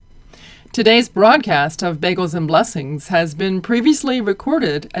Today's broadcast of Bagels and Blessings has been previously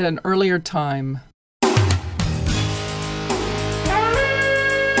recorded at an earlier time.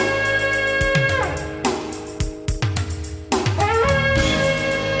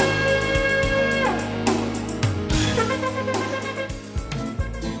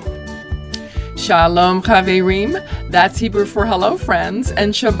 Shalom Chaverim, that's Hebrew for hello friends,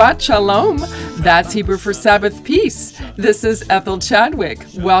 and Shabbat Shalom, that's Hebrew for Sabbath peace. This is Ethel Chadwick.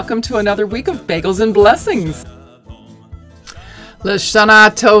 Welcome to another week of Bagels and Blessings. L'Shana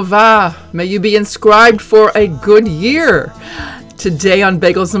Tova, may you be inscribed for a good year. Today on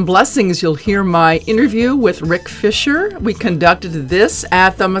Bagels and Blessings, you'll hear my interview with Rick Fisher. We conducted this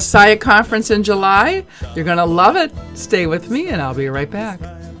at the Messiah Conference in July. You're going to love it. Stay with me and I'll be right back.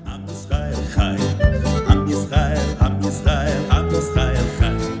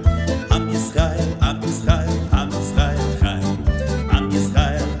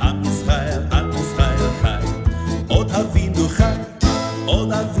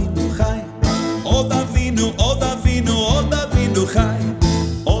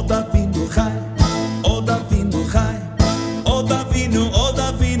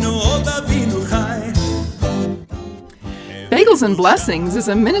 Bagels and Blessings is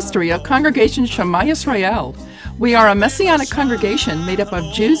a ministry of Congregation Shema Yisrael. We are a Messianic congregation made up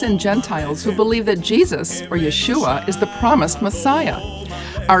of Jews and Gentiles who believe that Jesus, or Yeshua, is the promised Messiah.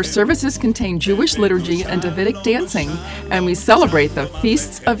 Our services contain Jewish liturgy and Davidic dancing, and we celebrate the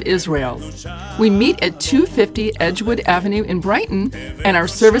Feasts of Israel. We meet at 250 Edgewood Avenue in Brighton, and our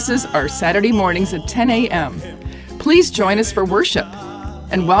services are Saturday mornings at 10 a.m. Please join us for worship.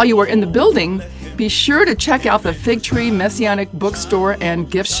 And while you are in the building, be sure to check out the Fig Tree Messianic Bookstore and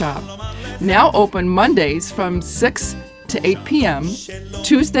Gift Shop. Now open Mondays from 6 to 8 p.m.,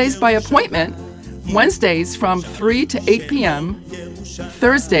 Tuesdays by appointment, Wednesdays from 3 to 8 p.m.,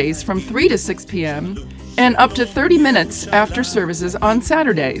 Thursdays from 3 to 6 p.m., and up to 30 minutes after services on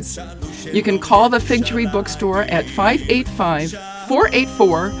Saturdays. You can call the Fig Tree Bookstore at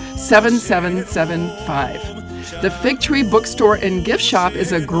 585-484-7775. The Fig Tree Bookstore and Gift Shop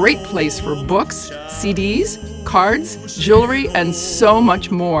is a great place for books, CDs, cards, jewelry, and so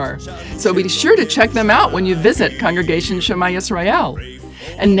much more. So be sure to check them out when you visit Congregation Shema Yisrael.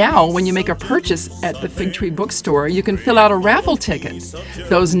 And now, when you make a purchase at the Fig Tree Bookstore, you can fill out a raffle ticket.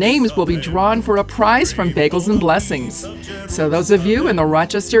 Those names will be drawn for a prize from Bagels and Blessings. So those of you in the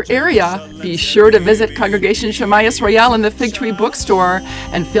Rochester area, be sure to visit Congregation Shema Yisrael in the Fig Tree Bookstore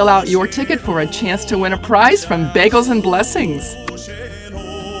and fill out your ticket for a chance to win a prize from Bagels and Blessings.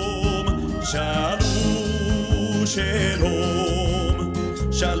 Shalom, shalom, shalom, shalom,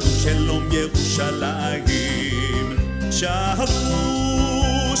 shalom, shalom,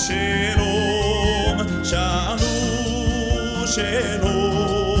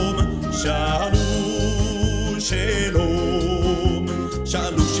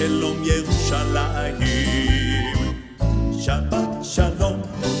 shalom, Yerushalayim. Shabbat shalom,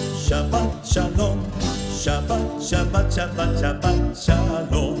 Shabbat shalom, Shabbat, Shabbat, Shabbat, Shabbat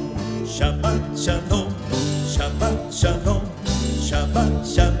shalom, Shabbat shalom, Shabbat shalom, Shabbat,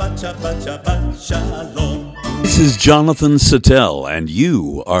 Shabbat, Shabbat, Shabbat shalom. This is Jonathan Sattel, and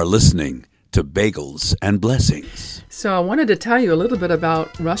you are listening to Bagels and Blessings. So I wanted to tell you a little bit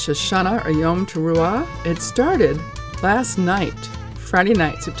about Rosh Hashanah, or Yom Teruah. It started last night, Friday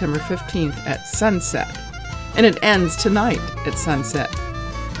night, September 15th at sunset, and it ends tonight at sunset.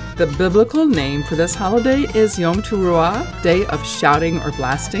 The biblical name for this holiday is Yom Teruah, Day of Shouting or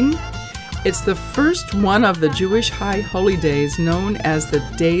Blasting. It's the first one of the Jewish high holy days known as the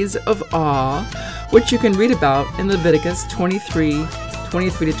Days of Awe, which you can read about in Leviticus 23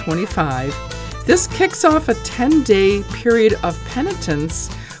 to 25. This kicks off a 10-day period of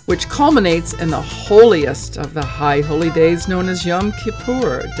penitence, which culminates in the holiest of the high holy days known as Yom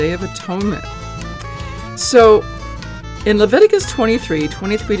Kippur, Day of Atonement. So, in Leviticus 23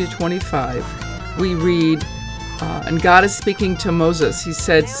 to 25, we read, and God is speaking to Moses. He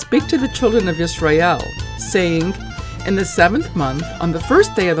said, "Speak to the children of Israel, saying, in the 7th month, on the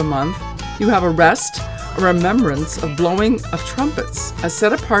first day of the month, you have a rest, a remembrance of blowing of trumpets, a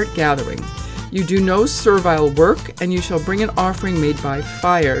set-apart gathering. You do no servile work, and you shall bring an offering made by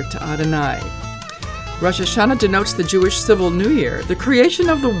fire to Adonai." Rosh Hashanah denotes the Jewish civil new year, the creation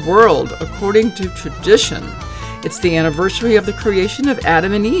of the world according to tradition. It's the anniversary of the creation of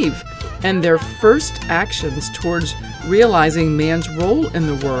Adam and Eve and their first actions towards realizing man's role in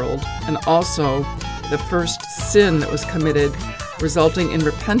the world, and also the first sin that was committed, resulting in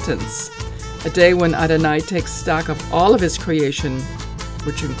repentance. A day when Adonai takes stock of all of his creation,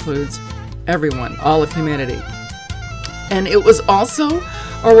 which includes everyone, all of humanity. And it was also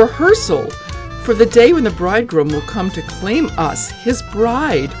a rehearsal for the day when the bridegroom will come to claim us, his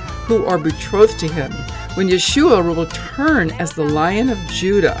bride, who are betrothed to him, when Yeshua will return as the Lion of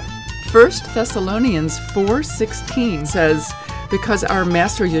Judah. 1 Thessalonians 4:16 says, because our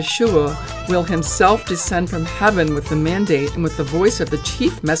Master Yeshua will himself descend from heaven with the mandate and with the voice of the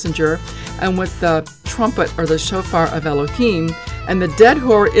chief messenger and with the trumpet or the shofar of Elohim, and the dead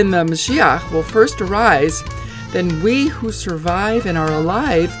who are in the Mashiach will first arise. Then we who survive and are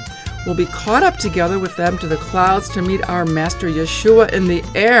alive will be caught up together with them to the clouds to meet our Master Yeshua in the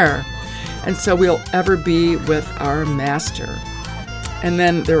air. And so we'll ever be with our Master. And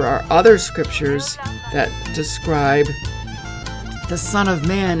then there are other scriptures that describe the Son of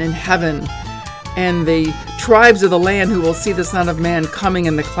Man in heaven and the tribes of the land who will see the Son of Man coming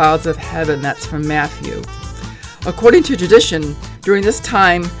in the clouds of heaven. That's from Matthew. According to tradition, during this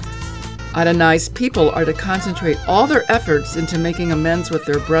time, Adonai's people are to concentrate all their efforts into making amends with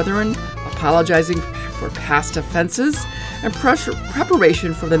their brethren, apologizing for past offenses, and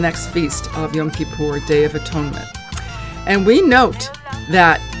preparation for the next feast of Yom Kippur, Day of Atonement. And we note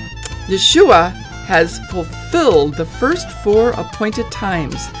that Yeshua has fulfilled the first 4 appointed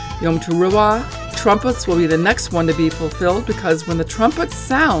times. Yom Teruah, trumpets will be the next one to be fulfilled, because when the trumpets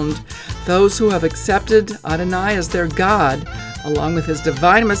sound, those who have accepted Adonai as their God, along with his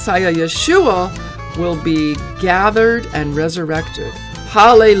divine Messiah Yeshua, will be gathered and resurrected.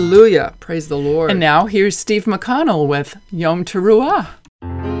 Hallelujah! Praise the Lord. And now here's Steve McConnell with Yom Teruah.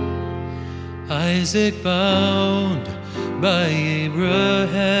 Isaac bound by Abraham,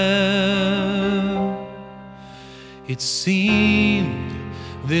 it seemed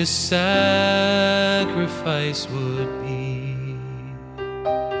this sacrifice would be,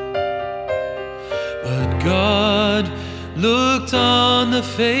 but God looked on the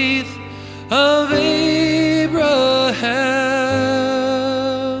faith of Abraham.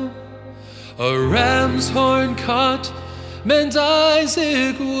 A ram's horn caught meant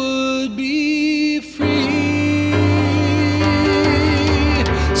Isaac would be free.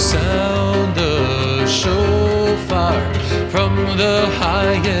 Sound the shofar from the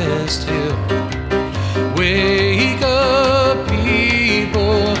highest hill. Wake up,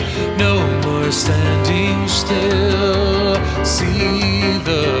 people, no more standing still. See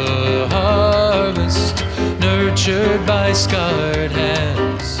the harvest nurtured by scarred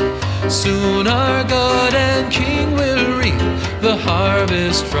hands. Soon our God and King will reap the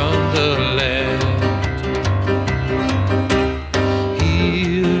harvest from the land.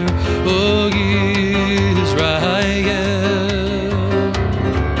 Hear, O Israel,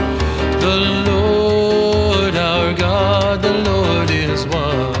 the Lord our God, the Lord is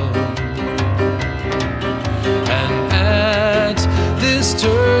one. And at this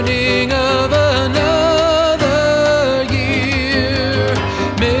turning of another year,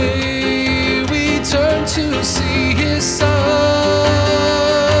 may we turn to see his Son.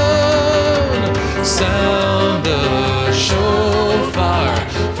 Sound the shofar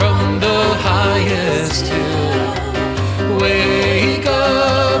from the highest hill. Wake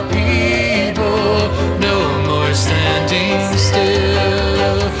up, people, no more standing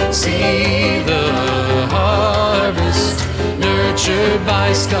still. See the harvest nurtured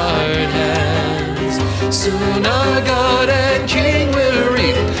by scarred hands. Soon our God and King will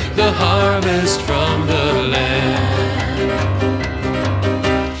reap the harvest from the land.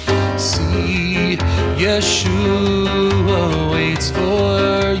 See, Yeshua waits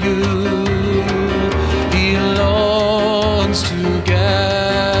for you. He longs to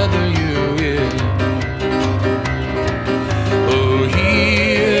gather you in. Oh,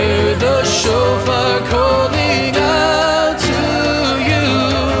 hear the shofar calling out to you,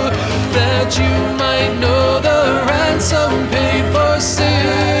 that you might know the ransom paid for sin.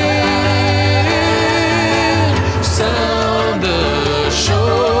 Sound the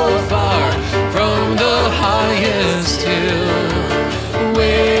shofar from the highest hill.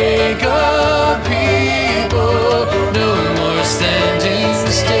 Wake up, people, no more standing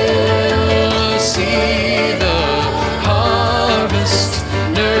still. See the harvest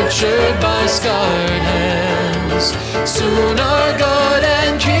nurtured by scarred hands. Soon our God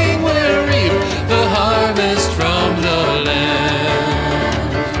and King will reap the harvest from the land.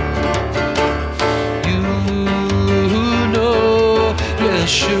 You know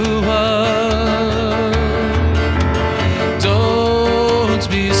Yeshua, don't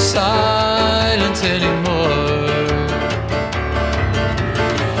be silent anymore.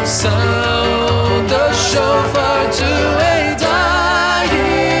 Sound the shofar to a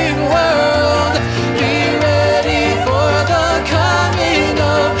dying world. Be ready for the coming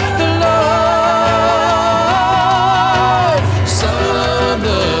of the Lord. Sound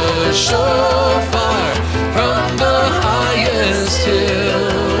the the shofar from the highest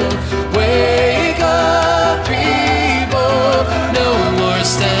hill. Wake up, people, no more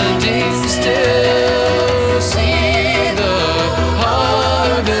standing still. See the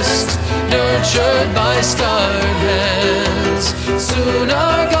harvest nurtured by scarred hands. Soon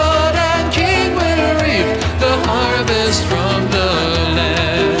our God and King will reap the harvest from the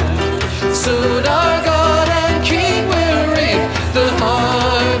land. Soon our God and King will reap the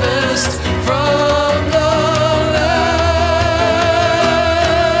harvest from the land.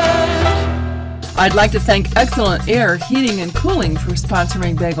 I'd like to thank Excellent Air Heating and Cooling for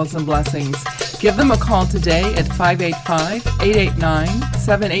sponsoring Bagels and Blessings. Give them a call today at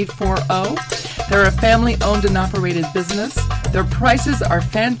 585-889-7840. They're a family-owned and operated business. Their prices are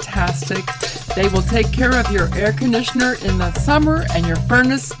fantastic. They will take care of your air conditioner in the summer and your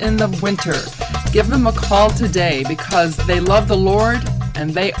furnace in the winter. Give them a call today because they love the Lord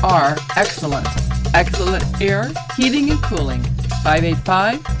and they are excellent. Excellent Air Heating and Cooling.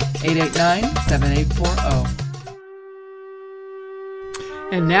 585-889-7840.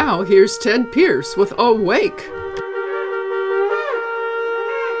 And now here's Ted Pierce with Awake.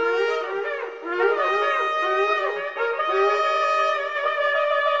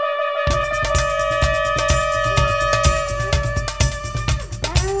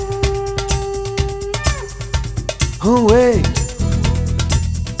 Awake,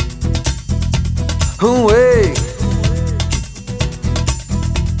 awake,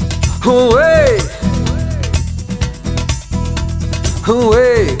 awake,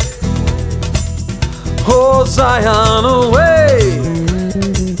 awake, oh Zion, awake.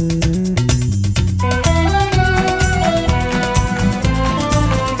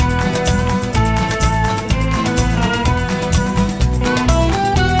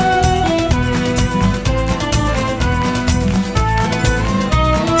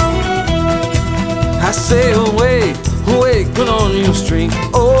 I say awake, awake, put on your strength,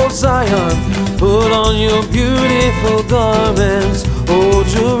 oh Zion, put on your beautiful garments, oh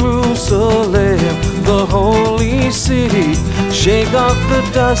Jerusalem, the holy city, shake off the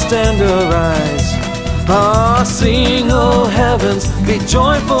dust and arise. Ah, sing, oh heavens, be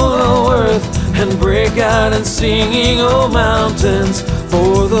joyful, oh earth, and break out in singing, oh mountains,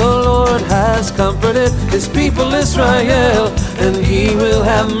 for the Lord has comforted his people Israel, and he will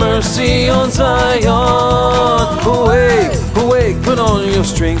have mercy on Zion. Awake, awake, put on your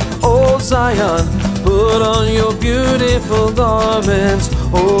strength, oh Zion, put on your beautiful garments,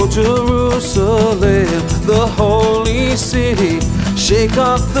 oh Jerusalem, the holy city, shake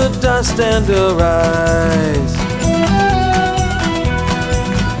off the dust and arise.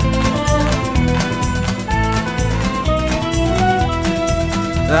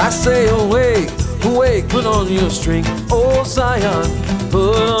 I say awake, awake, put on your strength, oh Zion,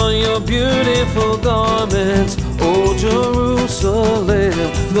 put on your beautiful garments, oh Jerusalem,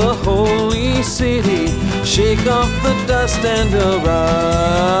 the holy city, shake off the dust and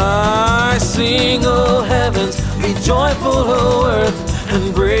arise. Sing, oh heavens, be joyful, oh earth,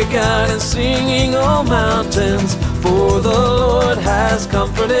 and break out in singing, oh mountains, for the Lord has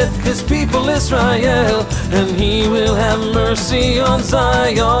comforted his people Israel, and he will have mercy on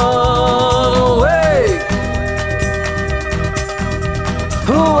Zion. Awake,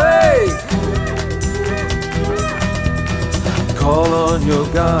 awake, call on your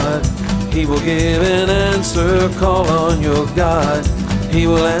God, he will give an answer. Call on your God, he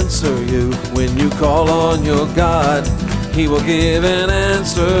will answer you. When you call on your God, he will give an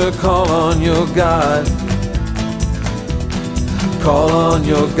answer. Call on your God, call on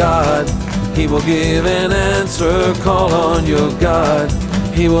your God, he will give an answer. Call on your God,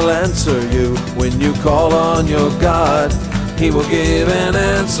 he will answer you. When you call on your God, he will give an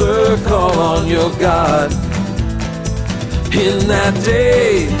answer. Call on your God. In that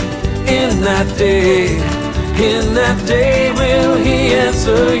day, in that day, in that day will he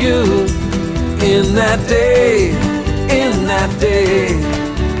answer you. In that day, in that day,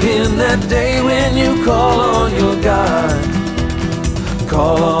 in that day when you call on your God.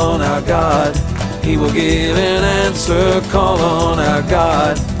 Call on our God, he will give an answer. Call on our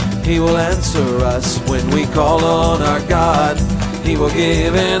God, he will answer us. When we call on our God, he will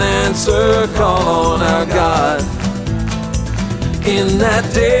give an answer. Call on our God. In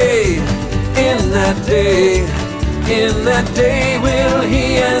that day, in that day, in that day will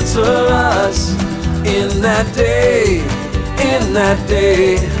he answer us. In that day, in that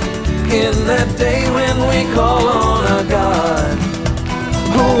day, in that day when we call on our God.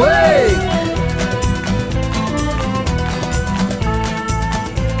 Awake,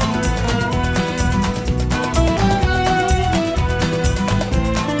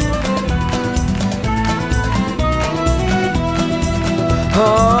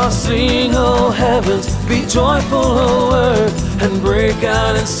 sing, O heavens, be joyful, O earth, and break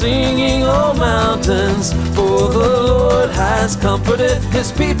out in singing, O mountains. For the Lord has comforted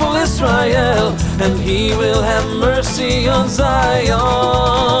his people Israel, and he will have mercy on Zion.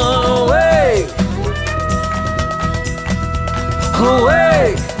 Awake!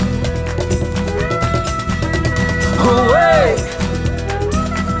 Awake! Awake!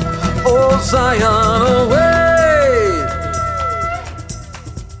 O Zion, awake!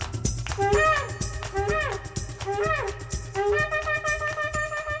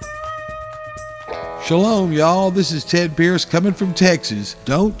 Shalom, y'all. This is Ted Pierce coming from Texas.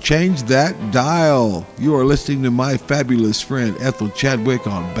 Don't change that dial. You are listening to my fabulous friend Ethel Chadwick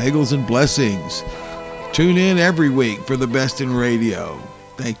on Bagels and Blessings. Tune in every week for the best in radio.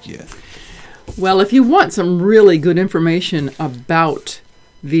 Thank you. Well, if you want some really good information about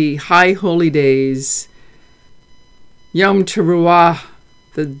the High Holy Days, Yom Teruah,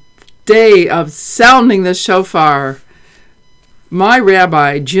 the day of sounding the shofar, my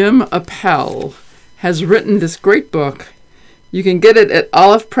rabbi, Jim Appel, has written this great book. You can get it at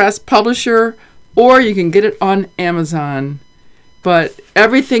Olive Press Publisher, or you can get it on Amazon. But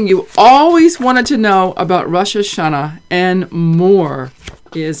everything you always wanted to know about Rosh Hashanah and more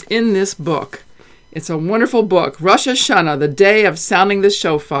is in this book. It's a wonderful book, Rosh Hashanah, the Day of Sounding the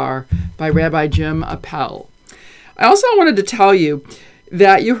Shofar, by Rabbi Jim Appel. I also wanted to tell you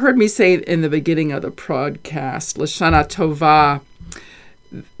that you heard me say in the beginning of the broadcast, Lashana Tovah.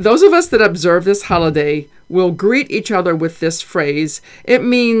 Those of us that observe this holiday will greet each other with this phrase. It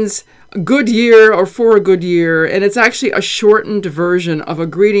means good year or for a good year, and it's actually a shortened version of a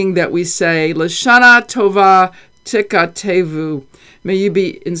greeting that we say, Lashana Tovah Tikatevu. May you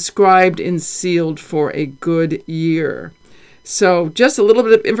be inscribed and sealed for a good year. So just a little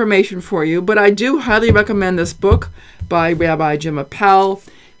bit of information for you, but I do highly recommend this book by Rabbi Jim Appel.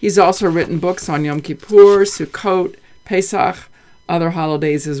 He's also written books on Yom Kippur, Sukkot, Pesach, other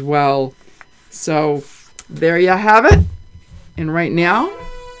holidays as well. So there you have it. And right now,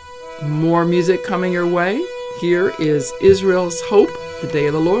 more music coming your way. Here is Israel's Hope, the Day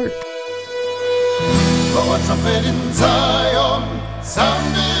of the Lord. Blow a trumpet in Zion,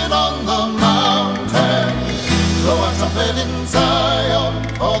 sound it on the mountain. Blow a trumpet in Zion,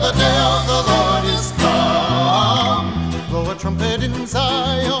 for the day of the Lord is come. Blow a trumpet in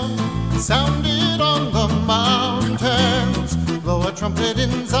Zion, sound it on the mountains. Blow a trumpet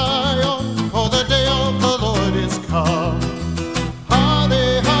in Zion, for the day of the Lord is come.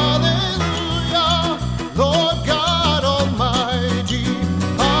 Hallelujah, Lord God Almighty.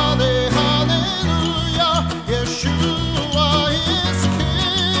 Hallelujah, Yeshua is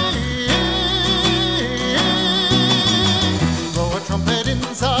King. Blow a trumpet in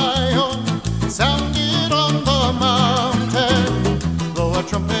Zion, sound it on the mountain. Blow a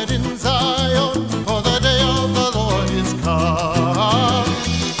trumpet in Zion, for the day of the Lord is come.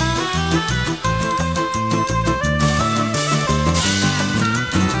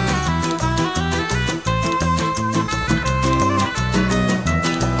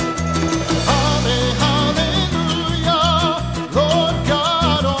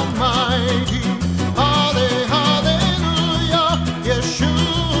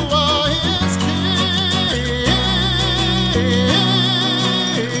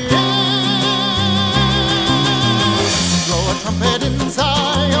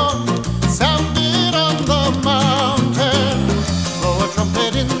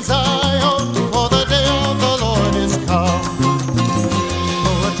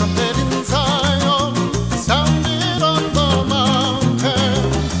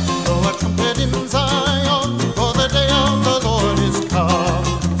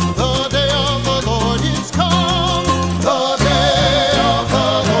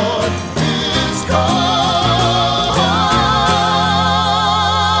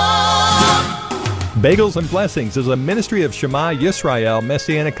 Bagels and Blessings is a ministry of Shema Yisrael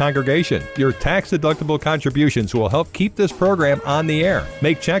Messianic Congregation. Your tax-deductible contributions will help keep this program on the air.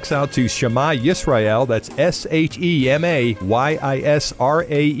 Make checks out to Shema Yisrael, that's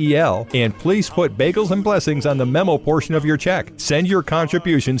SHEMAYISRAEL, and please put Bagels and Blessings on the memo portion of your check. Send your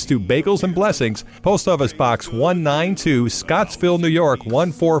contributions to Bagels and Blessings, Post Office Box 192, Scottsville, New York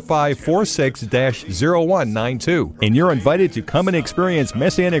 14546-0192. And you're invited to come and experience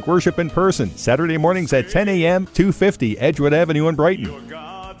Messianic worship in person, Saturday mornings at 10 a.m., 250 Edgewood Avenue in Brighton.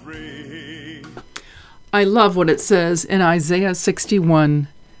 I love what it says in Isaiah 61.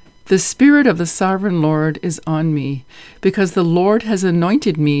 The Spirit of the Sovereign Lord is on me, because the Lord has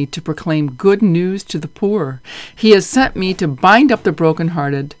anointed me to proclaim good news to the poor. He has sent me to bind up the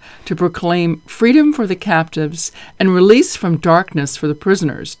brokenhearted, to proclaim freedom for the captives, and release from darkness for the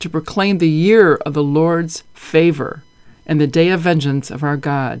prisoners, to proclaim the year of the Lord's favor and the day of vengeance of our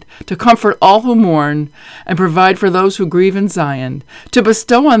God, to comfort all who mourn and provide for those who grieve in Zion, to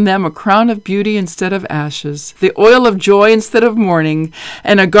bestow on them a crown of beauty instead of ashes, the oil of joy instead of mourning,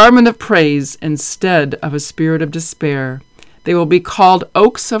 and a garment of praise instead of a spirit of despair. They will be called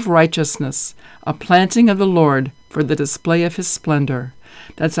oaks of righteousness, a planting of the Lord for the display of his splendor.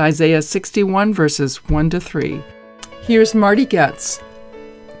 That's Isaiah 61, verses 1-3. Here's Marty Goetz,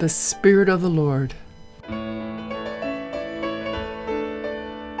 The Spirit of the Lord.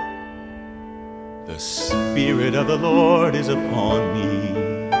 The Spirit of the Lord is upon me.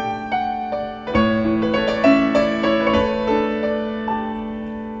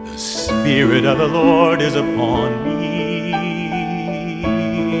 The Spirit of the Lord is upon me.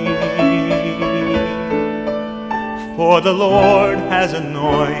 For the Lord has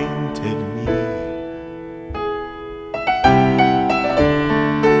anointed me.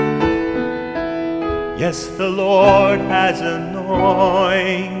 Yes, the Lord has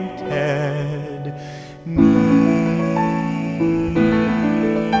anointed me.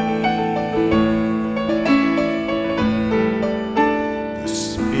 The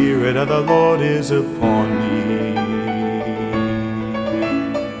Spirit of the Lord is upon me.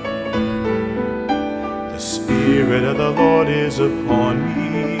 The Spirit of the Lord is upon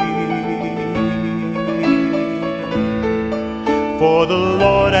me. For the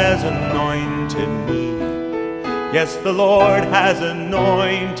Lord has anointed me. Yes, the Lord has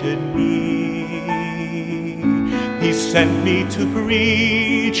anointed me. He sent me to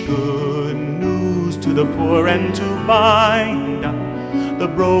preach good news to the poor and to bind up the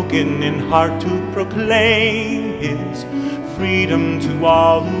broken in heart, to proclaim his freedom to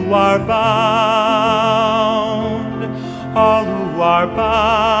all who are bound, all who are bound.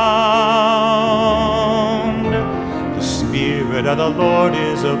 The Spirit of the Lord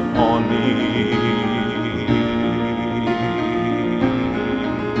is upon me.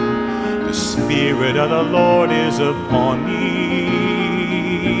 The Spirit of the Lord is upon me.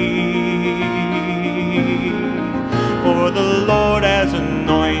 For the Lord has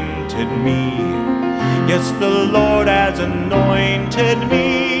anointed me. Yes, the Lord has anointed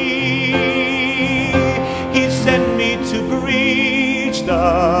me. He sent me to preach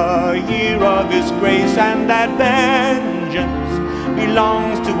the year of his grace, and that vengeance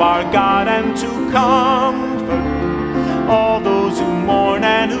belongs to our God, and to comfort all those who mourn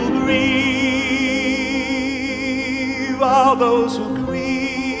and who grieve, all those who grieve,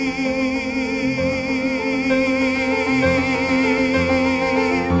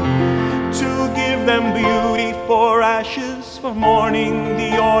 to give them beauty for ashes, for mourning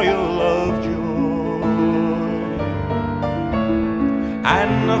the oil of joy,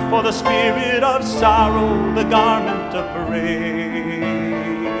 and for the spirit of sorrow the garment of praise.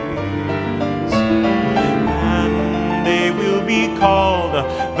 They will be called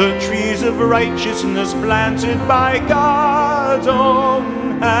the trees of righteousness, planted by God's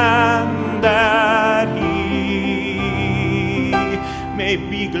own hand, that he may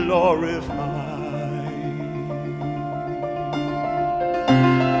be glorified.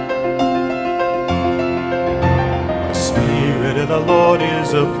 The Spirit of the Lord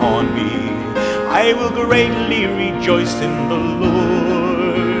is upon me. I will greatly rejoice in the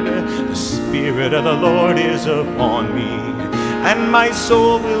Lord. The Spirit of the Lord is upon me, and my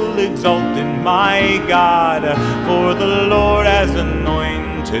soul will exult in my God, for the Lord has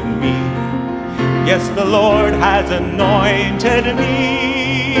anointed me. Yes, the Lord has anointed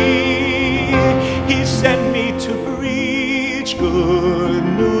me. He sent me to preach good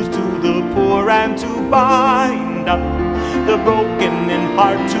news to the poor, and to bind up the broken in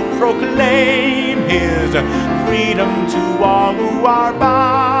heart, to proclaim his freedom to all who are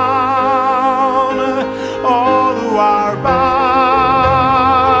bound, all who are bound.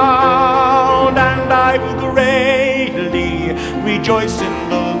 And I will greatly rejoice in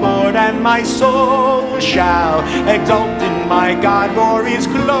the Lord, and my soul shall exult in my God, for he's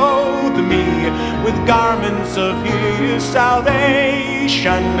clothed me with garments of his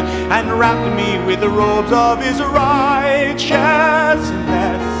salvation, and wrapped me with the robes of his righteousness.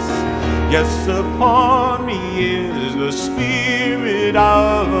 Yes, upon me is the Spirit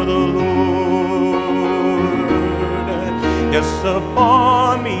of the Lord. Yes,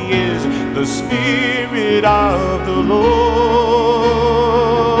 upon me is the Spirit of the Lord.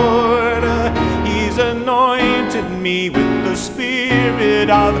 He's anointed me with the Spirit Spirit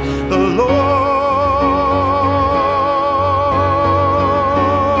of the Lord.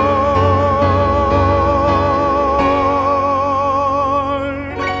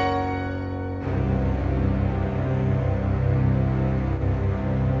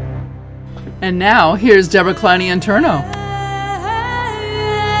 And now, here's Deborah Kleine-Interno.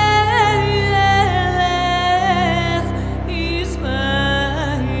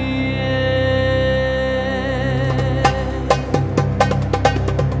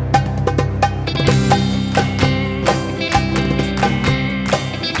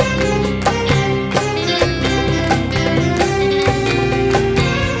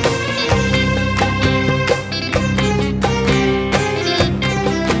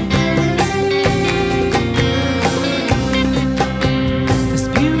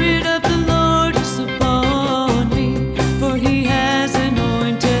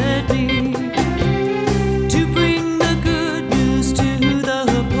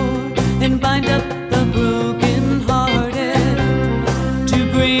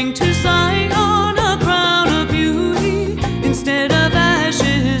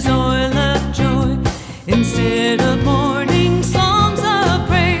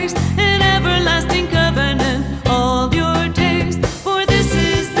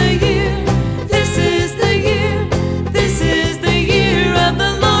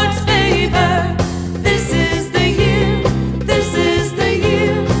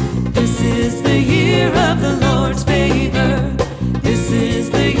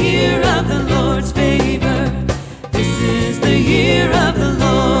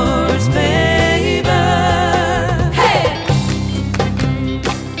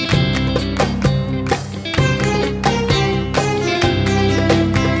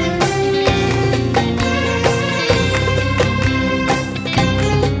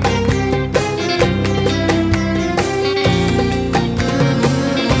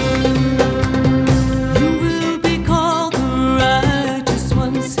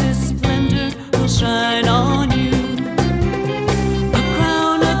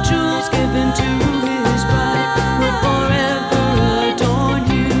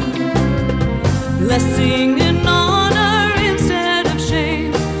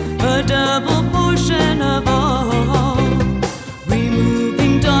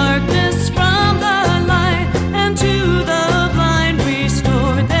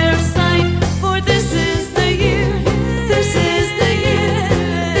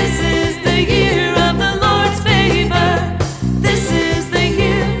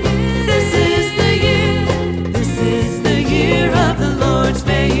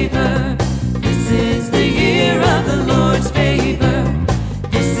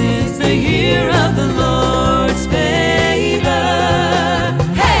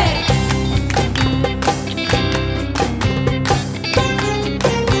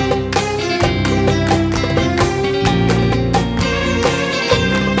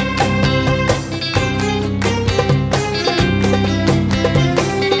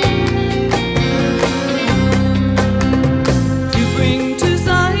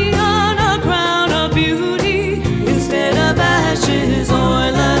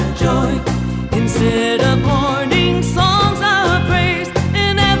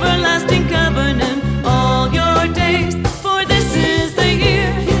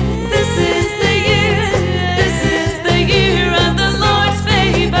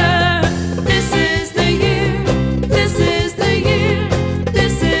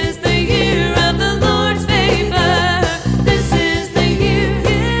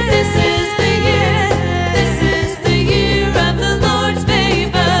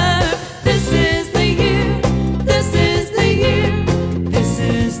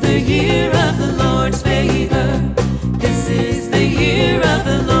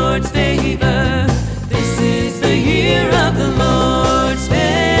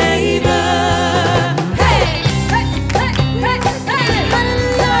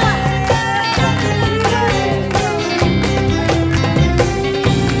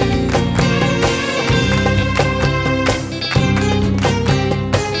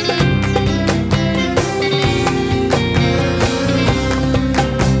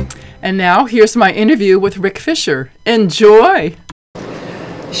 And now, here's my interview with Rick Fisher. Enjoy!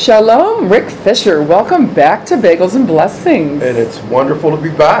 Shalom, Rick Fisher. Welcome back to Bagels and Blessings. And it's wonderful to be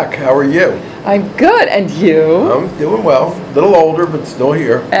back. How are you? I'm good, and you? I'm doing well. A little older, but still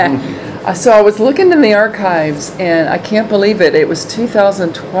here. So I was looking in the archives, and I can't believe it. It was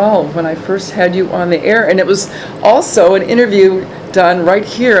 2012 when I first had you on the air, and it was also an interview done right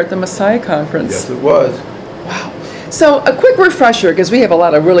here at the Messiah Conference. Yes, it was. Wow. So a quick refresher, because we have a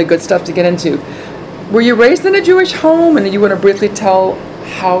lot of really good stuff to get into. Were you raised in a Jewish home, and you want to briefly tell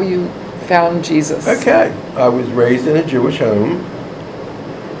how you found Jesus. Okay. I was raised in a Jewish home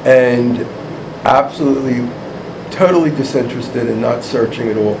and absolutely, totally disinterested and not searching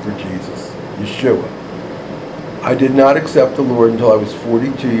at all for Jesus, Yeshua. I did not accept the Lord until I was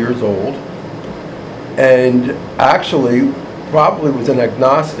 42 years old, and actually probably was an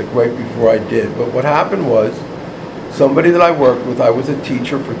agnostic right before I did. But what happened was, somebody that I worked with, I was a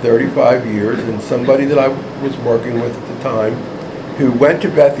teacher for 35 years, and somebody that I was working with at the time who went to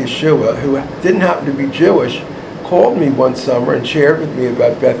Beth Yeshua, who didn't happen to be Jewish, called me one summer and shared with me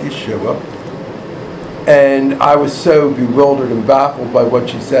about Beth Yeshua. And I was so bewildered and baffled by what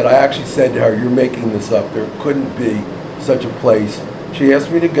she said. I actually said to her, "You're making this up. There couldn't be such a place." She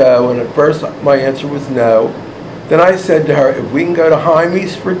asked me to go, and at first my answer was no. Then I said to her, "If we can go to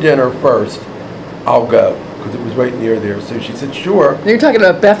Jaime's for dinner first, I'll go," because it was right near there. So she said, "Sure." You're talking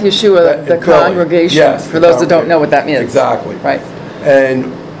about Beth Yeshua, the Philly. congregation, Yes, for the those that don't know what that means. Exactly. Right.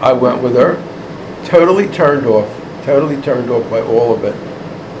 And I went with her, totally turned off by all of it,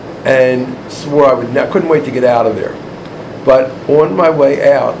 and swore I couldn't wait to get out of there. But on my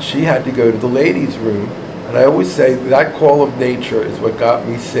way out, she had to go to the ladies' room, and I always say that call of nature is what got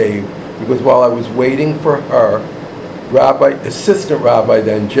me saved, because while I was waiting for her, assistant rabbi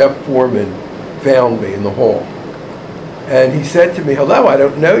then, Jeff Foreman, found me in the hall. And he said to me, "Hello, I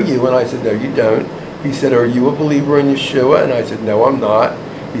don't know you." And I said, "No, you don't." He said, "Are you a believer in Yeshua?" And I said, "No, I'm not."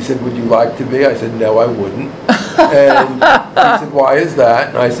 He said, "Would you like to be?" I said, "No, I wouldn't." And he said, "Why is that?"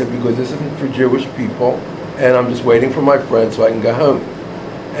 And I said, "Because this isn't for Jewish people, and I'm just waiting for my friend so I can go home."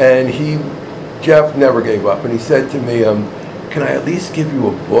 And Jeff never gave up, and he said to me, "Can I at least give you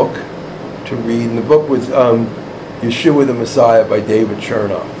a book to read?" And the book was Yeshua the Messiah by David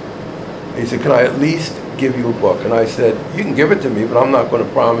Chernoff. He said, "Can I at least give you a book?" And I said, "You can give it to me, but I'm not going to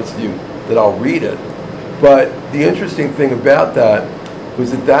promise you that I'll read it." But the interesting thing about that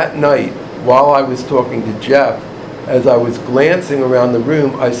was that night, while I was talking to Jeff, as I was glancing around the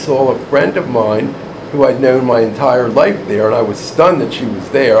room, I saw a friend of mine who I'd known my entire life there, and I was stunned that she was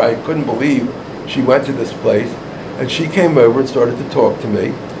there. I couldn't believe she went to this place. And she came over and started to talk to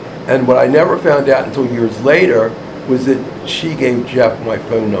me. And what I never found out until years later was that she gave Jeff my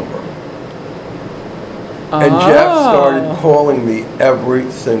phone number. And Jeff started calling me every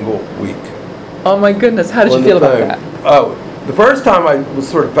single week. Oh my goodness, how did you feel about that? Oh, the first time I was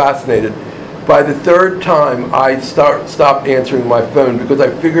sort of fascinated. By the third time, I stopped answering my phone because I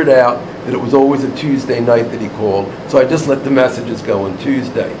figured out that it was always a Tuesday night that he called. So I just let the messages go on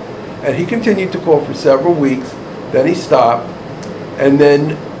Tuesday. And he continued to call for several weeks. Then he stopped. And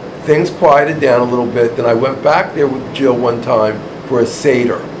then things quieted down a little bit. Then I went back there with Jill one time for a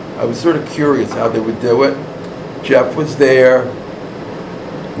Seder. I was sort of curious how they would do it. Jeff was there.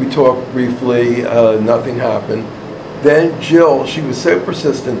 We talked briefly. Nothing happened. Then Jill, she was so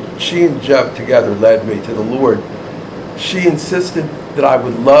persistent. She and Jeff together led me to the Lord. She insisted that I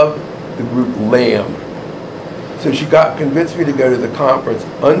would love the group Lamb. So she convinced me to go to the conference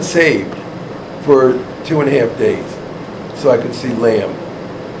unsaved for 2.5 days so I could see Lamb.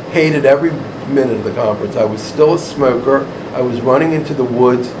 Hated every minute of the conference. I was still a smoker. I was running into the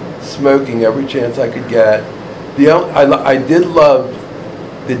woods, smoking every chance I could get. I did love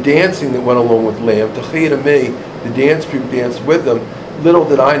the dancing that went along with Lamb. Techiyah to me, the dance troupe danced with them. Little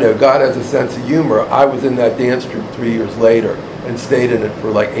did I know, God has a sense of humor. I was in that dance troupe 3 years later and stayed in it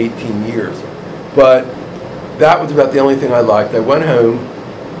for like 18 years. But that was about the only thing I liked. I went home.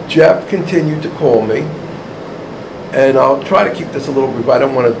 Jeff continued to call me. And I'll try to keep this a little brief. I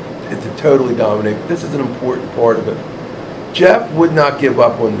don't want it to totally dominate, but this is an important part of it. Jeff would not give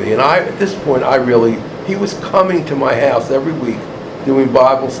up on me. And at this point, he was coming to my house every week doing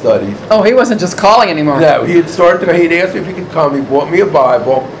Bible studies. Oh, he wasn't just calling anymore. No, he'd asked me if he could come. He bought me a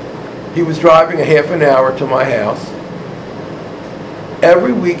Bible. He was driving a half an hour to my house.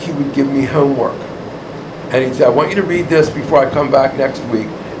 Every week he would give me homework. And he'd say, "I want you to read this before I come back next week."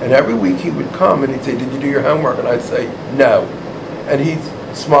 And every week he would come and he'd say, "Did you do your homework?" And I'd say, "No." And he'd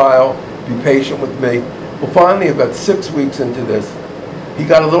smile, be patient with me. Well, finally, about 6 weeks into this, he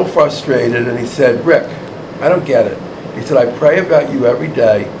got a little frustrated and he said, "Rick, I don't get it." He said, "I pray about you every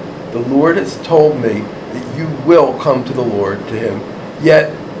day. The Lord has told me that you will come to the Lord, to him.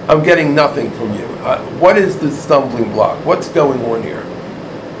 Yet, I'm getting nothing from you. What is the stumbling block? What's going on here?"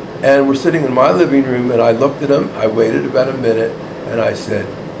 And we're sitting in my living room, and I looked at him. I waited about a minute, and I said,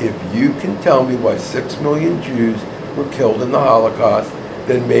 "If you can tell me why 6 million Jews were killed in the Holocaust,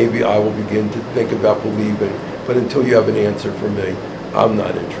 then maybe I will begin to think about believing. But until you have an answer for me, I'm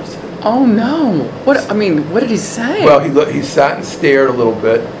not interested." Oh no! What did he say? Well, he sat and stared a little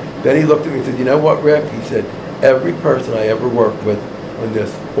bit. Then he looked at me and said, "You know what, Rick?" He said, "Every person I ever worked with on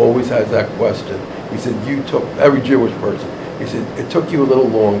this always has that question. He said, every Jewish person, he said, it took you a little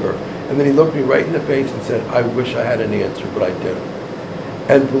longer. And then he looked me right in the face and said, I wish I had an answer, but I don't.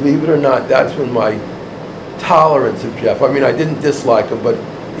 And believe it or not, that's when my tolerance of Jeff, I mean, I didn't dislike him, but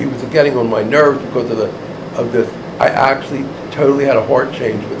he was getting on my nerves because of this. I actually totally had a heart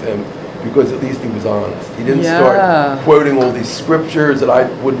change with him because at least he was honest. He didn't start quoting all these scriptures that I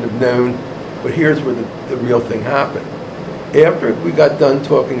wouldn't have known. But here's where the real thing happened. After we got done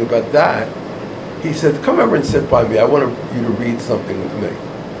talking about that, he said, come over and sit by me. I want you to read something with me.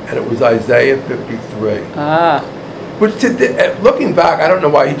 And it was Isaiah 53. Which, looking back, I don't know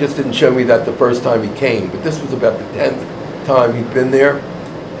why he just didn't show me that the first time he came, but this was about the 10th time he'd been there.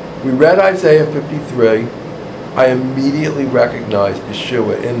 We read Isaiah 53. I immediately recognized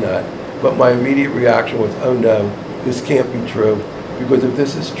Yeshua in that, but my immediate reaction was, oh no, this can't be true, because if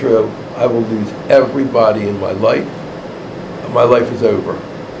this is true, I will lose everybody in my life, and my life is over.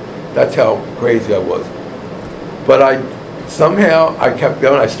 That's how crazy I was. But I kept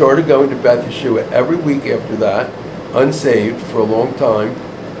going. I started going to Beth Yeshua every week after that, unsaved for a long time,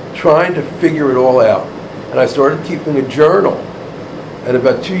 trying to figure it all out. And I started keeping a journal. And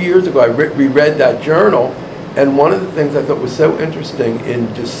about 2 years ago, I reread that journal. And one of the things I thought was so interesting,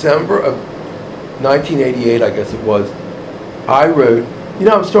 in December of 1988, I guess it was, I wrote,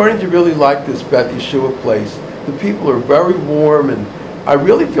 I'm starting to really like this Beth Yeshua place. The people are very warm, and I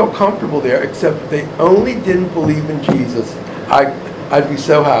really feel comfortable there, except if they only didn't believe in Jesus, I'd be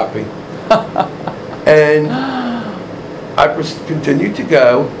so happy. And I continued to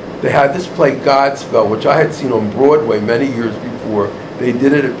go. They had this play, Godspell, which I had seen on Broadway many years before. They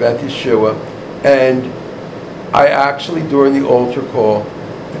did it at Beth Yeshua. And I actually, during the altar call,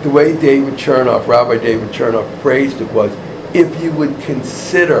 the way Rabbi David Chernoff phrased it was, if you would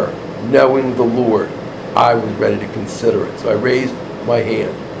consider knowing the Lord, I was ready to consider it. So I raised my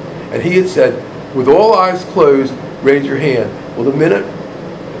hand. And he had said, with all eyes closed, raise your hand. Well, the minute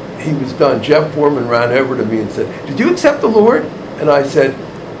he was done, Jeff Foreman ran over to me and said, did you accept the Lord? And I said,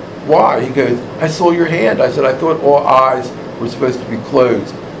 why? He goes, I saw your hand. I said, I thought all eyes were supposed to be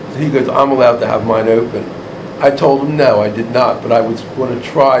closed. So he goes, I'm allowed to have mine open. I told him no, I did not, but I was going to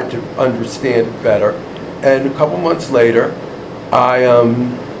try to understand it better. And a couple months later,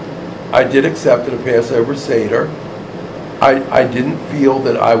 I did accept it, a Passover Seder. I didn't feel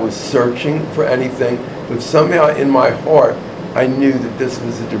that I was searching for anything, but somehow in my heart, I knew that this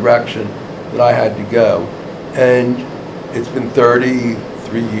was the direction that I had to go. And it's been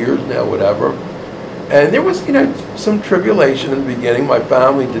 33 years now, whatever. And there was, some tribulation in the beginning. My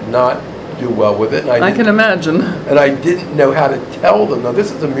family did not do well with it. And I can imagine. And I didn't know how to tell them. Now,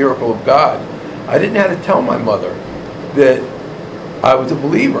 this is a miracle of God. I didn't know how to tell my mother that I was a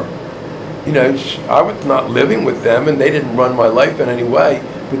believer. I was not living with them, and they didn't run my life in any way.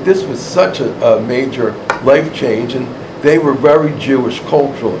 But this was such a major life change, and they were very Jewish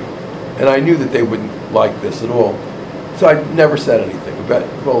culturally. And I knew that they wouldn't like this at all. So I never said anything.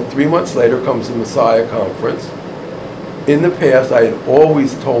 3 months later comes the Messiah Conference. In the past, I had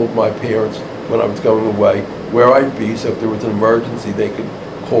always told my parents when I was going away where I'd be, so if there was an emergency, they could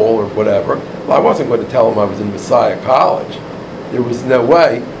call or whatever. Well, I wasn't going to tell them I was in Messiah College. There was no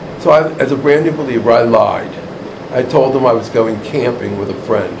way. So as a brand new believer, I lied. I told them I was going camping with a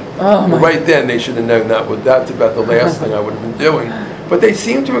friend. Right then, they should have known that's about the last thing I would have been doing. But they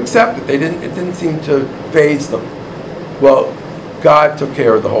seemed to accept it. It didn't seem to faze them. Well, God took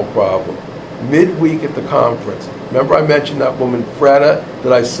care of the whole problem. Midweek at the conference, remember I mentioned that woman, Freda,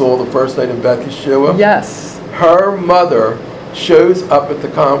 that I saw the first night in Beth Yeshua? Yes. Her mother shows up at the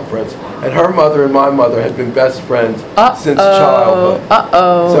conference, and her mother and my mother had been best friends since childhood.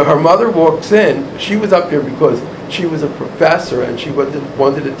 So her mother walks in. She was up there because she was a professor, and she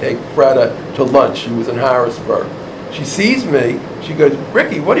wanted to take Freda to lunch. She was in Harrisburg. She sees me. She goes,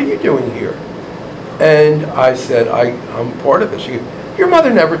 Ricky, what are you doing here? And I said, I'm part of this. She goes, your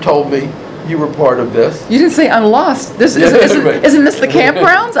mother never told me you were part of this. You didn't say, I'm lost. Isn't this the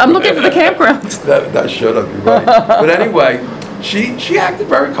campgrounds? I'm looking for the campgrounds. That should have, you're right. But anyway, she acted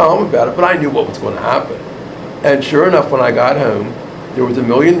very calm about it, but I knew what was going to happen. And sure enough, when I got home, there was a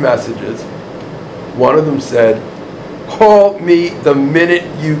million messages. One of them said, call me the minute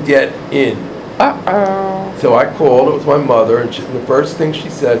you get in. So I called. It was my mother, and the first thing she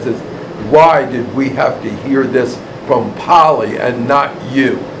says is, why did we have to hear this from Polly and not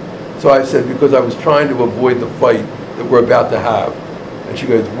you? So I said, because I was trying to avoid the fight that we're about to have. And she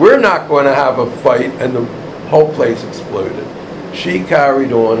goes, we're not going to have a fight, and the whole place exploded. She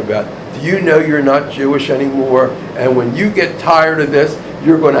carried on about, do you know you're not Jewish anymore? And when you get tired of this,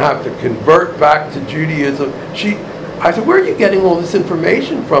 you're going to have to convert back to Judaism. I said, where are you getting all this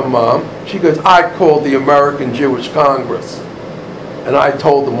information from, Mom? She goes, I called the American Jewish Congress, and I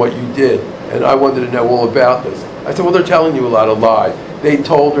told them what you did, and I wanted to know all about this. I said, well, they're telling you a lot of lies. They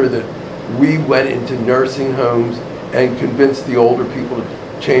told her that we went into nursing homes and convinced the older people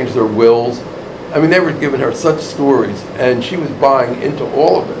to change their wills. I mean, they were giving her such stories, and she was buying into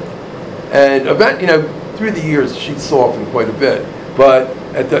all of it. And through the years, she softened quite a bit, but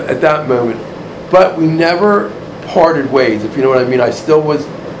at that moment, but we never parted ways, if you know what I mean. I still was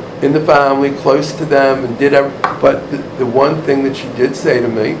in the family, close to them, and but the one thing that she did say to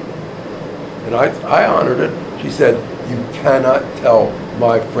me, and I honored it, she said, you cannot tell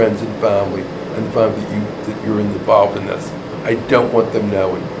my friends and family and the family that you're involved in this. I don't want them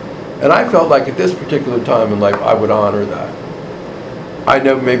knowing. And I felt like at this particular time in life, I would honor that. I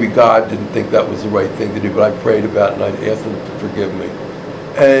know maybe God didn't think that was the right thing to do, but I prayed about it and I asked him to forgive me.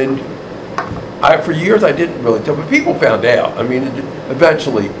 And for years I didn't really tell, but people found out. I mean,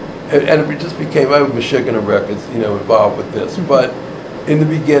 eventually, and it just became, Michigan and Rick is, involved with this. But in the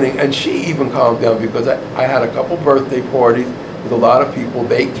beginning, and she even calmed down because I had a couple birthday parties with a lot of people.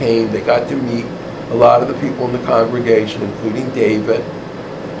 They came, they got to meet a lot of the people in the congregation, including David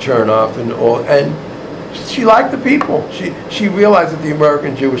Chernoff and all, and she liked the people. She realized that the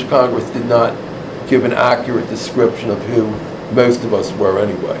American Jewish Congress did not give an accurate description of who most of us were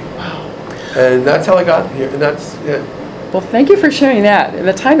anyway. Wow. And that's how I got here, and that's it. Well, thank you for sharing that. In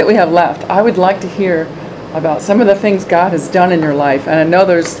the time that we have left, I would like to hear about some of the things God has done in your life. And I know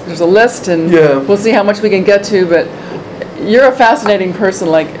there's a list, and we'll see how much we can get to, but you're a fascinating person.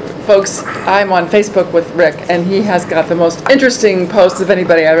 Like, folks, I'm on Facebook with Rick, and he has got the most interesting posts of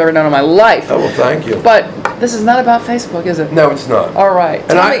anybody I've ever known in my life. Oh, well, thank you. But this is not about Facebook, is it? No, it's not. All right.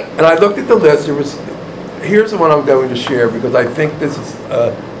 And I looked at the list. Here's the one I'm going to share because I think this is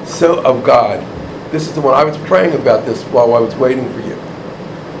so of God. This is the one I was praying about this while I was waiting for you.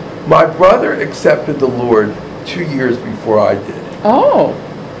 My brother accepted the Lord 2 years before I did. Oh.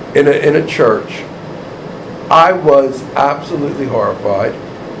 In a church. I was absolutely horrified.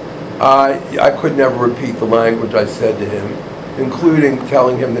 I could never repeat the language I said to him, including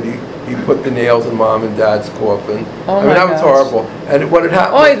telling him that he put the nails in Mom and Dad's coffin. Oh, I mean, that was horrible. And what had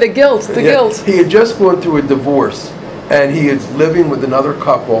happened... Oh, the guilt. He had just gone through a divorce, and he is living with another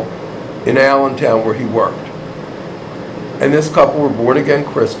couple in Allentown where he worked. And this couple were born-again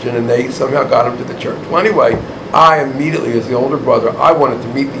Christian, and they somehow got him to the church. Well, anyway, I immediately, as the older brother, I wanted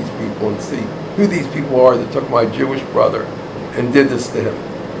to meet these people and see who these people are that took my Jewish brother and did this to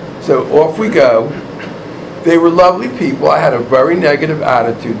him. So off we go. They were lovely people. I had a very negative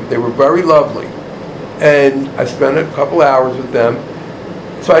attitude, but they were very lovely. And I spent a couple hours with them.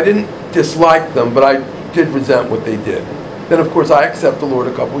 So I didn't dislike them, but I did resent what they did. Then, of course, I accepted the Lord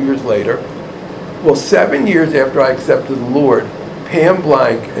a couple years later. Well, 7 years after I accepted the Lord, Pam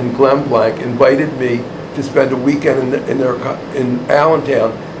Blank and Glenn Blank invited me to spend a weekend in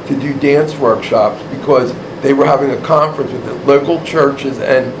Allentown to do dance workshops because they were having a conference with the local churches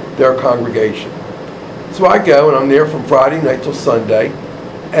and their congregation. So I go, and I'm there from Friday night till Sunday,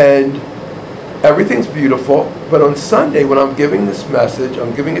 and everything's beautiful. But on Sunday, when I'm giving this message,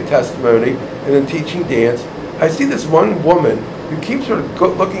 I'm giving a testimony, and then teaching dance, I see this one woman who keeps sort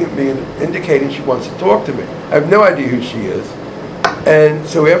of looking at me and indicating she wants to talk to me. I have no idea who she is. And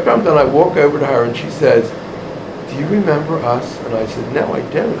so after I'm done, I walk over to her, and she says, "Do you remember us?" And I said, "No, I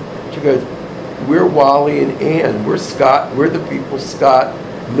don't." She goes, "We're Wally and Ann. We're Scott. We're the people Scott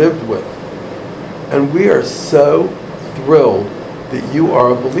lived with. And we are so thrilled that you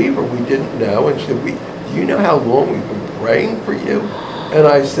are a believer. We didn't know." And she said, "Do you know how long we've been praying for you?" And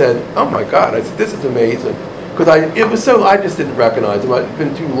I said, "Oh my God." I said, "This is amazing." Because I just didn't recognize him. It had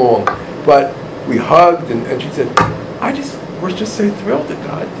been too long. But we hugged, and she said, we're just so thrilled that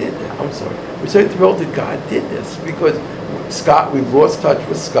God did that. I'm sorry. We're so thrilled that God did this because Scott, we've lost touch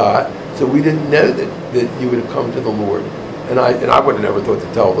with Scott, so we didn't know that you would have come to the Lord. And I would have never thought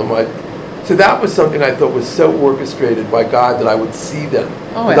to tell them. So that was something I thought was so orchestrated by God that I would see them.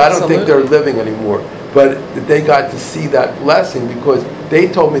 Oh, I don't think they're living anymore. But that they got to see that blessing because they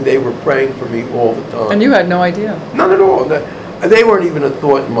told me they were praying for me all the time. And you had no idea? None at all. They weren't even a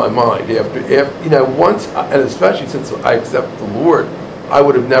thought in my mind. After once, and especially since I accepted the Lord, I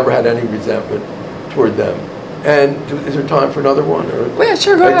would have never had any resentment toward them. And is there time for another one? Or? Well, yeah,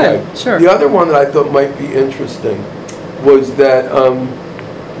 sure, go ahead. Sure. The other one that I thought might be interesting was that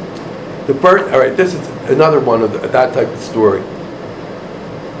this is another one of that type of story.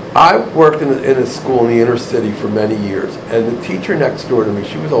 I worked in a school in the inner city for many years, and the teacher next door to me,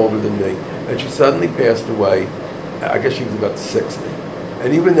 she was older than me, and she suddenly passed away. I guess she was about 60.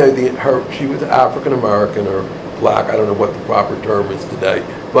 And even though she was African American or black. I don't know what the proper term is today.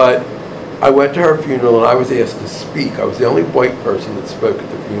 But I went to her funeral and I was asked to speak. I was the only white person that spoke at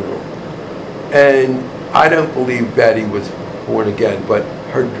the funeral. And I don't believe Betty was born again, but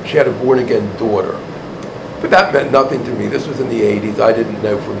she had a born again daughter. But that meant nothing to me. This was in the 80s. I didn't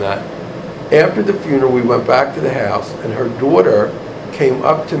know from that. After the funeral, we went back to the house, and her daughter came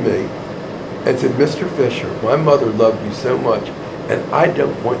up to me and said, "Mr. Fisher, my mother loved you so much, and I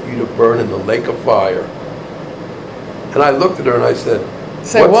don't want you to burn in the lake of fire." And I looked at her and I said,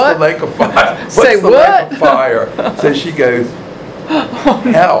 Say "What's what? the lake of fire? What's Say the what? lake of fire?" So she goes,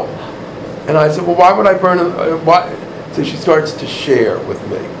 "Hell." And I said, "Well, why would I burn why?" So she starts to share with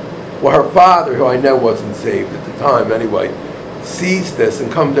me. Well, her father, who I know wasn't saved at the time anyway, sees this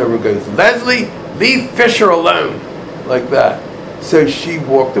and comes over and goes, "Leslie, leave Fisher alone," like that. So she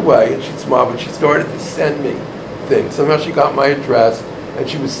walked away and she smiled, but she started to send me things. Somehow she got my address and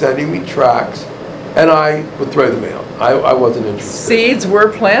she was sending me tracts, and I would throw them out. I wasn't interested. Seeds were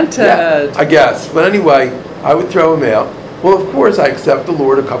planted. Yeah, I guess. But anyway, I would throw them out. Well, of course, I accept the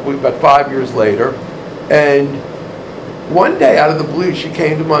Lord about 5 years later, and one day out of the blue, she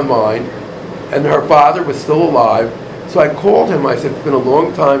came to my mind, and her father was still alive. So I called him. I said, "It's been a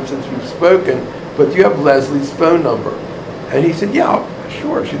long time since we've spoken, but do you have Leslie's phone number?" And he said, "Yeah,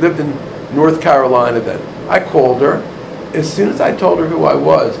 sure." She lived in North Carolina then. I called her. As soon as I told her who I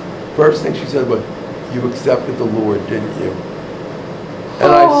was, first thing she said was, "You accepted the Lord, didn't you?"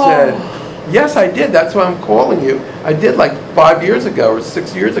 And I said, "Yes, I did. That's why I'm calling you. I did like 5 years ago or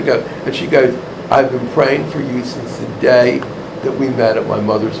 6 years ago." And she goes, "I've been praying for you since the day that we met at my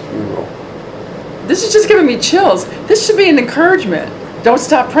mother's funeral." This is just giving me chills. This should be an encouragement. Don't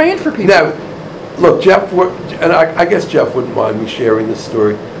stop praying for people. Now, look, Jeff, and I guess Jeff wouldn't mind me sharing this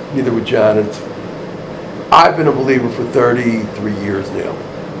story, neither would Janet. I've been a believer for 33 years now.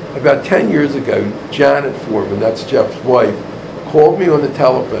 About 10 years ago, Janet Foreman, that's Jeff's wife, called me on the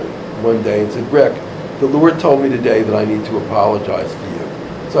telephone one day and said, "Rick, the Lord told me today that I need to apologize to you."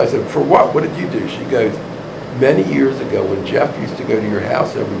 So I said, "For what? What did you do?" She goes, "Many years ago when Jeff used to go to your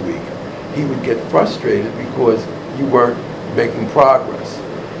house every week, he would get frustrated because you weren't making progress.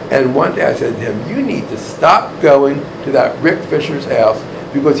 And one day I said to him, you need to stop going to that Rick Fisher's house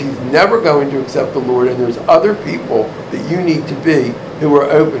because he's never going to accept the Lord, and there's other people that you need to be who are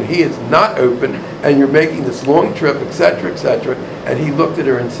open. He is not open, and you're making this long trip, etc., etc." And he looked at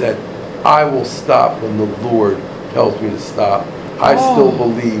her and said, "I will stop when the Lord tells me to stop. I still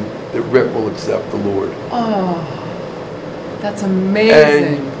believe that Rick will accept the Lord." Oh, that's amazing.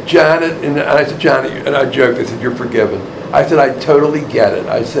 And Janet, and I said, "Janet," and I joked, I said, "You're forgiven." I said, "I totally get it."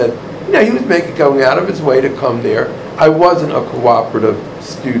 I said, "You know, he was going out of his way to come there. I wasn't a cooperative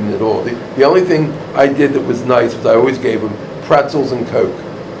student at all. The only thing I did that was nice was I always gave him pretzels and Coke.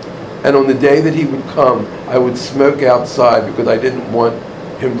 And on the day that he would come, I would smoke outside because I didn't want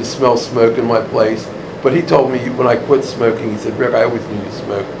him to smell smoke in my place. But he told me when I quit smoking, he said, "Rick, I always knew you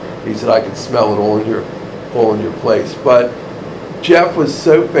smoked." He said, "I could smell it all in your place." But Jeff was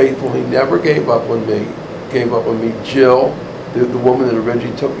so faithful. He never gave up on me. Jill, the woman that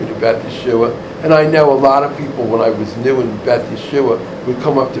originally took me to Beth Yeshua. And I know a lot of people, when I was new in Beth Yeshua, would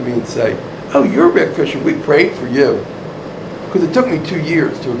come up to me and say, "Oh, you're Rick Fisher. We prayed for you." Because it took me 2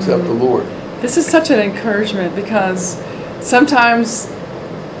 years to accept the Lord. This is such an encouragement because sometimes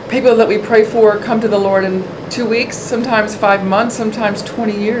people that we pray for come to the Lord in 2 weeks, sometimes 5 months, sometimes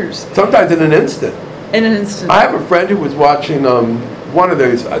 20 years. Sometimes in an instant. In an instant. I have a friend who was watching one of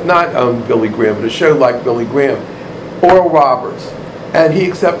those, not Billy Graham, but a show like Billy Graham, Oral Roberts. And he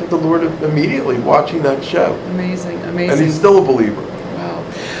accepted the Lord immediately watching that show. Amazing, amazing. And he's still a believer. Wow.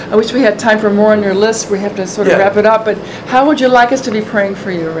 I wish we had time for more on your list. We have to sort of wrap it up. But how would you like us to be praying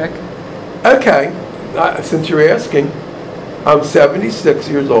for you, Rick? Okay. Since you're asking, I'm 76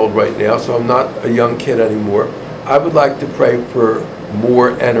 years old right now, so I'm not a young kid anymore. I would like to pray for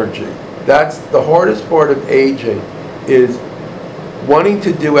more energy. That's the hardest part of aging, is wanting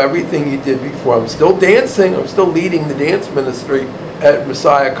to do everything you did before. I'm still dancing. I'm still leading the dance ministry at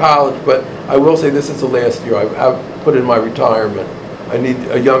Messiah College, but I will say this is the last year. I've put in my retirement.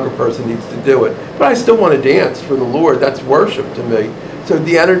 A younger person needs to do it. But I still want to dance for the Lord. That's worship to me. So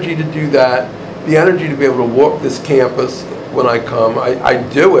the energy to do that, the energy to be able to walk this campus when I come, I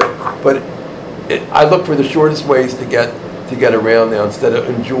do it, but I look for the shortest ways to get around now instead of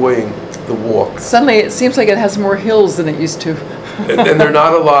enjoying the walk. Suddenly it seems like it has more hills than it used to. And they're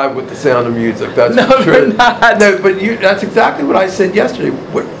not alive with the sound of music. That's no, for sure. They're not. No, but that's exactly what I said yesterday.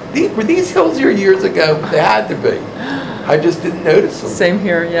 Were these hills here years ago? They had to be. I just didn't notice them. Same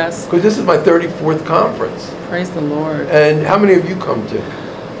here, yes. Because this is my 34th conference. Praise the Lord. And how many of you come to?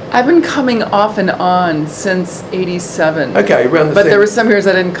 I've been coming off and on since '87. Okay, around the But same. there were some years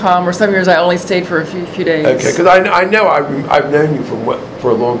I didn't come, or some years I only stayed for a few days. Okay, because I know I've known you for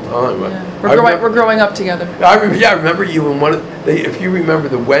a long time. Yeah. I We're growing up together. I remember you in if you remember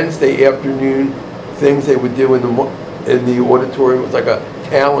the Wednesday afternoon things they would do in the auditorium. It was like a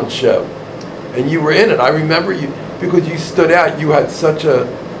talent show, and you were in it. I remember you because you stood out. You had such a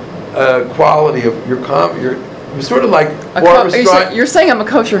quality of your You're sort of like Barbra Streisand. You're saying I'm a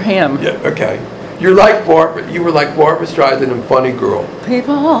kosher ham. Yeah, okay. You were like Barbra Streisand in Funny Girl.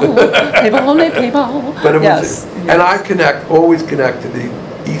 People, only people. But it yes. was, and I always connect to the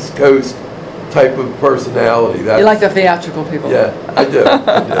East Coast type of personality. You like the theatrical people. Yeah, I do.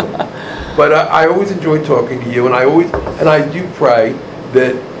 But I always enjoy talking to you, and I do pray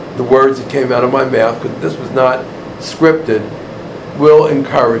that the words that came out of my mouth, because this was not scripted, will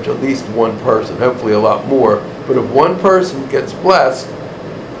encourage at least one person, hopefully a lot more. But if one person gets blessed,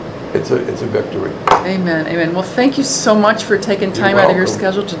 it's a victory. Amen, amen. Well, thank you so much for taking time You're out of your welcome.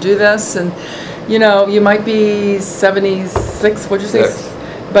 schedule to do this. And, you might be 76, what'd you say? Yes.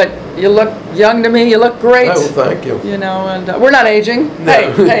 But you look young to me, you look great. Oh, well, thank you. And we're not aging. No.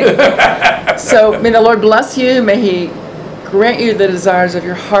 Hey. So may the Lord bless you. May He grant you the desires of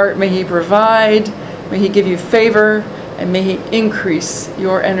your heart. May He provide. May He give you favor. And may He increase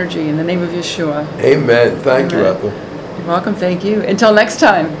your energy in the name of Yeshua. Amen. Thank you, Amen. Ethel. You're welcome. Thank you. Until next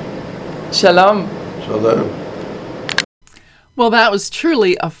time. Shalom. Shalom. Well, that was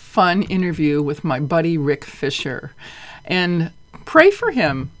truly a fun interview with my buddy Rick Fisher. And pray for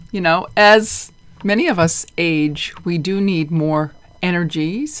him. As many of us age, we do need more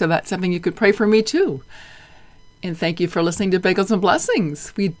energy. So that's something you could pray for me too. And thank you for listening to Bagels and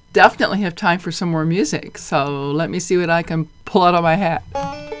Blessings. We definitely have time for some more music. So let me see what I can pull out of my hat.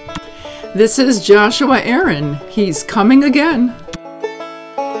 This is Joshua Aaron. He's coming again.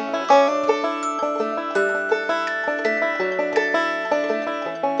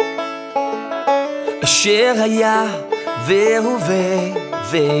 אשר היה והווה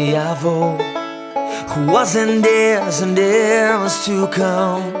ויבוא, who was and is to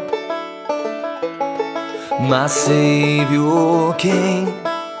come. My Savior came,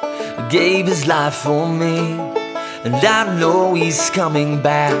 gave His life for me, and I know He's coming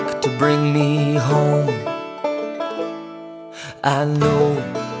back to bring me home. I know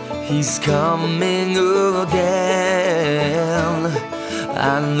He's coming again.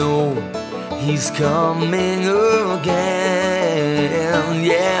 I know He's coming again.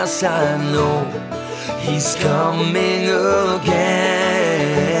 Yes, I know He's coming again.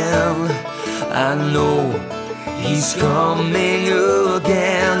 I know He's coming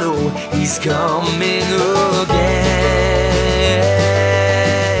again. Oh, He's coming again.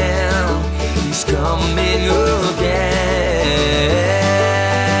 He's coming again.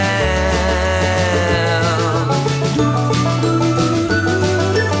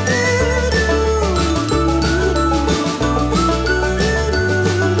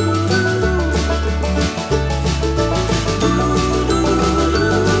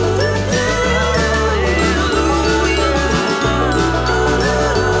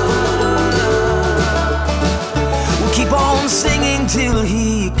 Till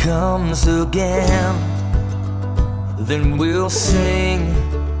He comes again, then we'll sing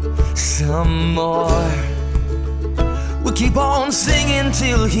some more. We'll keep on singing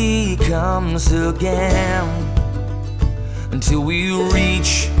till He comes again, until we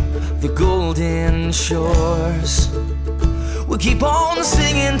reach the golden shores. We'll keep on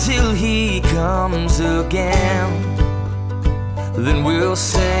singing till He comes again, then we'll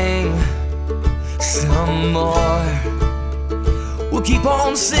sing some more. We'll keep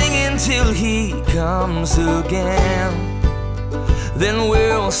on singing till He comes again. Then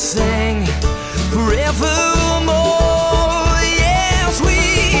we'll sing forevermore. Yes, we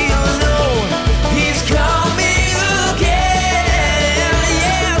know He's coming again.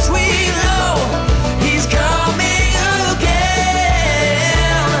 Yes, we know He's coming again.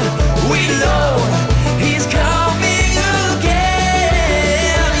 We know He's coming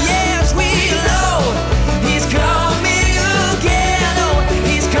again. Yes, we know He's coming again.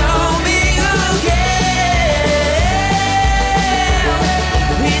 He's coming again.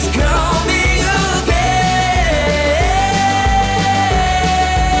 He's coming again.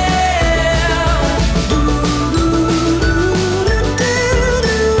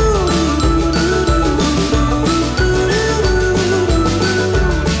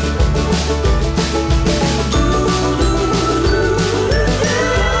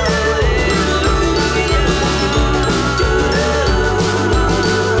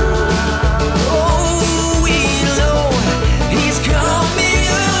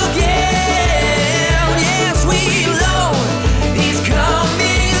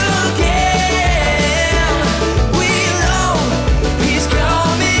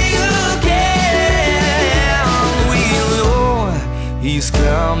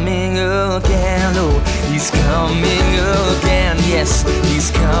 coming again. Oh, he's coming again. Yes,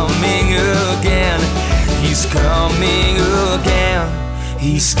 he's coming again. He's coming again.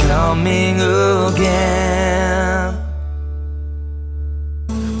 He's coming again.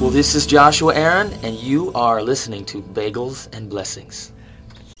 Well, this is Joshua Aaron, and you are listening to Bagels and Blessings.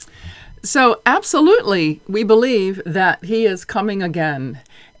 So, absolutely, we believe that he is coming again.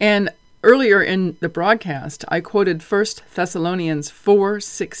 And earlier in the broadcast, I quoted 1 Thessalonians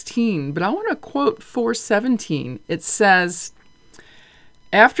 4:16, but I want to quote 4:17. It says,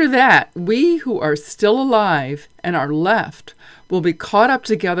 "After that, we who are still alive and are left will be caught up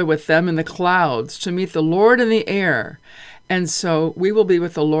together with them in the clouds to meet the Lord in the air, and so we will be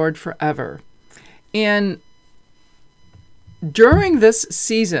with the Lord forever." And during this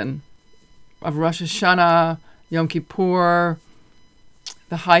season of Rosh Hashanah, Yom Kippur,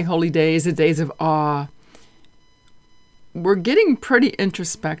 the high holy days, the days of awe, we're getting pretty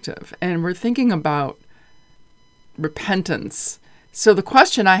introspective and we're thinking about repentance. So the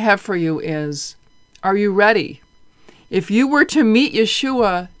question I have for you is, are you ready? If you were to meet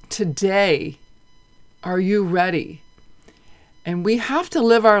Yeshua today, are you ready? And we have to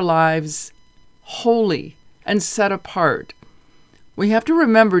live our lives holy and set apart. We have to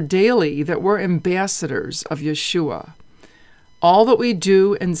remember daily that we're ambassadors of Yeshua. All that we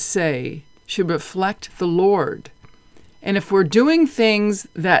do and say should reflect the Lord. And if we're doing things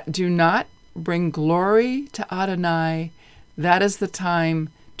that do not bring glory to Adonai, that is the time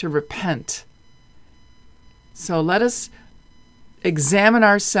to repent. So let us examine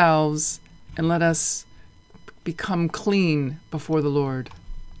ourselves and let us become clean before the Lord.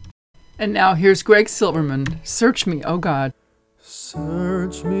 And now here's Greg Silverman. Search me, O God.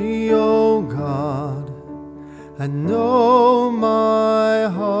 Search me, O God, and know my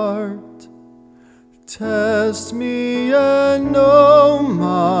heart. Test me and know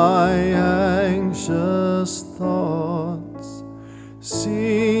my anxious thoughts.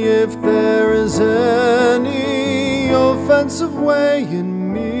 See if there is any offensive way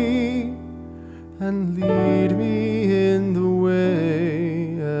in me, and lead me in the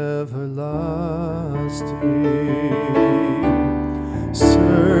way everlasting.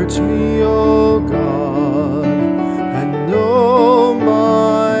 Search me, O God, and know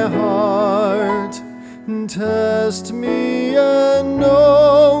my heart. Test me and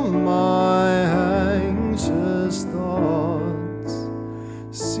know my anxious thoughts.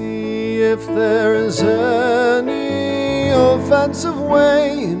 See if there is any offensive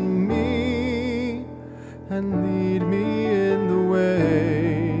way in me, and lead me in the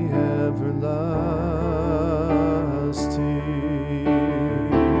way everlasting.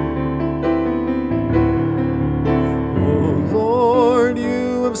 Oh Lord,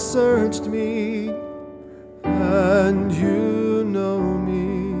 you have searched me, and you know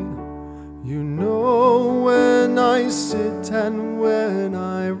me. You know when I sit and when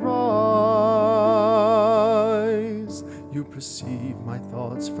I rise. You perceive my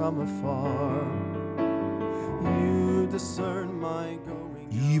thoughts from afar. You discern my going.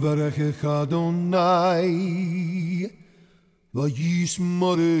 Yivarech Adonai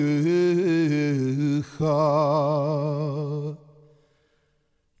v'yismorecha.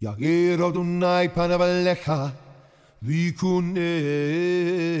 Yagir Adonai panav alecha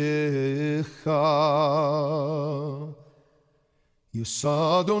v'yikunecha. Yis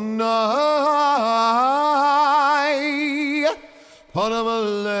Adonai panav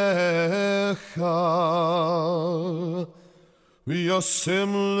alecha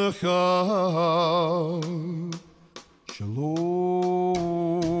v'yasem lecha. Shalom.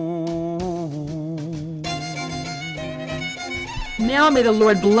 Now may the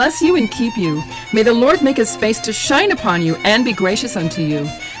Lord bless you and keep you. May the Lord make his face to shine upon you and be gracious unto you.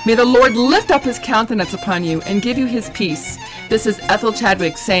 May the Lord lift up his countenance upon you and give you his peace. This is Ethel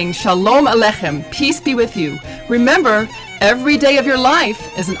Chadwick saying, Shalom Aleichem, peace be with you. Remember, every day of your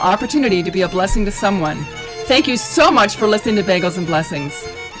life is an opportunity to be a blessing to someone. Thank you so much for listening to Bagels and Blessings.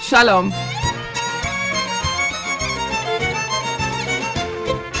 Shalom.